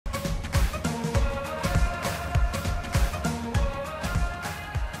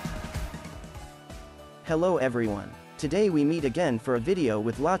Hello everyone. Today we meet again for a video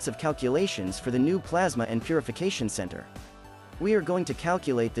with lots of calculations for the new Plasma and Purification Center. We are going to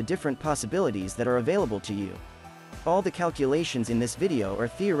calculate the different possibilities that are available to you. All the calculations in this video are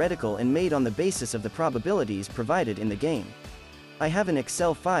theoretical and made on the basis of the probabilities provided in the game. I have an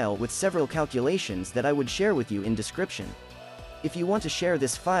Excel file with several calculations that I would share with you in description. If you want to share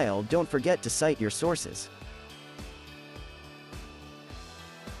this file, don't forget to cite your sources.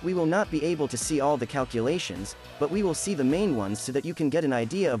 We will not be able to see all the calculations, but we will see the main ones so that you can get an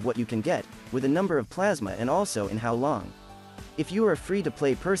idea of what you can get, with a number of plasma and also in how long. If you are a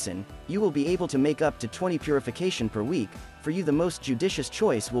free-to-play person, you will be able to make up to 20 purification per week. For you the most judicious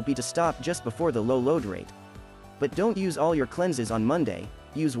choice will be to stop just before the low load rate. But don't use all your cleanses on Monday,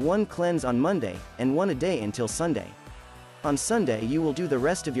 use one cleanse on Monday, and one a day until Sunday. On Sunday you will do the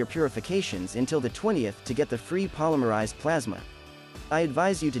rest of your purifications until the 20th to get the free polymerized plasma. I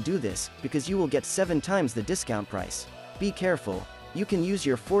advise you to do this, because you will get 7 times the discount price. Be careful, you can use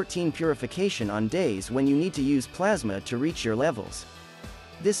your 14 purification on days when you need to use plasma to reach your levels.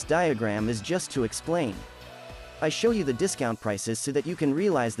 This diagram is just to explain. I show you the discount prices so that you can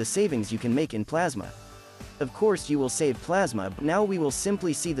realize the savings you can make in plasma. Of course you will save plasma, but now we will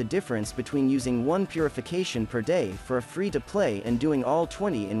simply see the difference between using 1 purification per day for a free-to-play and doing all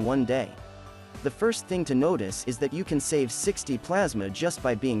 20 in one day. The first thing to notice is that you can save 60 plasma just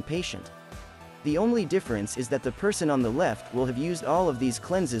by being patient. The only difference is that the person on the left will have used all of these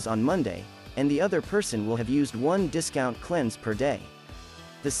cleanses on Monday, and the other person will have used 1 discount cleanse per day.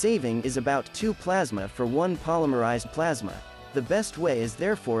 The saving is about 2 plasma for 1 polymerized plasma. The best way is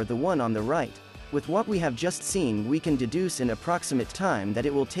therefore the one on the right. With what we have just seen, we can deduce an approximate time that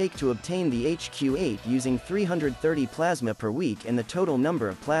it will take to obtain the HQ8 using 330 plasma per week and the total number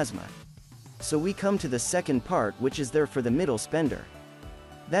of plasma. So we come to the second part, which is there for the middle spender.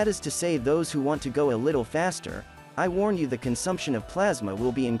 That is to say, those who want to go a little faster. I warn you, the consumption of plasma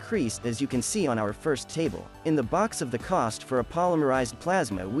will be increased, as you can see on our first table. In the box of the cost for a polymerized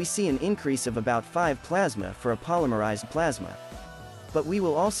plasma we see an increase of about 5 plasma for a polymerized plasma. But we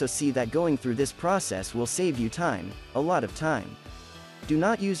will also see that going through this process will save you time, a lot of time. Do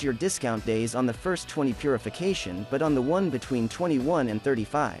not use your discount days on the first 20 purification but on the one between 21 and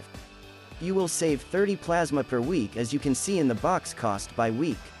 35. You will save 30 plasma per week, as you can see in the box cost by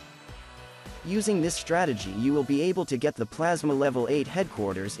week. Using this strategy you will be able to get the plasma level 8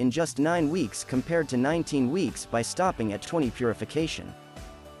 headquarters in just 9 weeks compared to 19 weeks by stopping at 20 purification.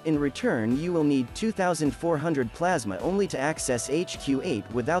 In return you will need 2,400 plasma only to access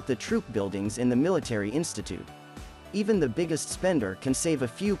HQ8 without the troop buildings in the military institute. Even the biggest spender can save a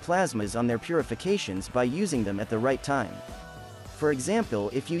few plasmas on their purifications by using them at the right time. For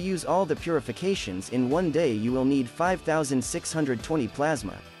example, if you use all the purifications in one day you will need 5,620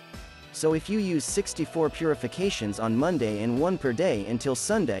 plasma. So if you use 64 purifications on Monday and 1 per day until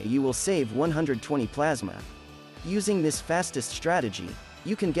Sunday, you will save 120 plasma. Using this fastest strategy,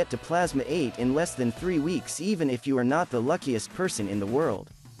 you can get to plasma 8 in less than 3 weeks, even if you are not the luckiest person in the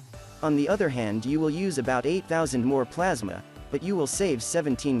world. On the other hand, you will use about 8,000 more plasma, but you will save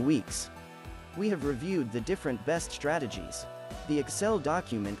 17 weeks. We have reviewed the different best strategies. The Excel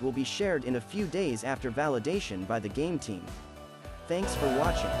document will be shared in a few days after validation by the game team. Thanks for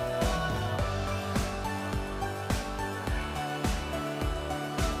watching.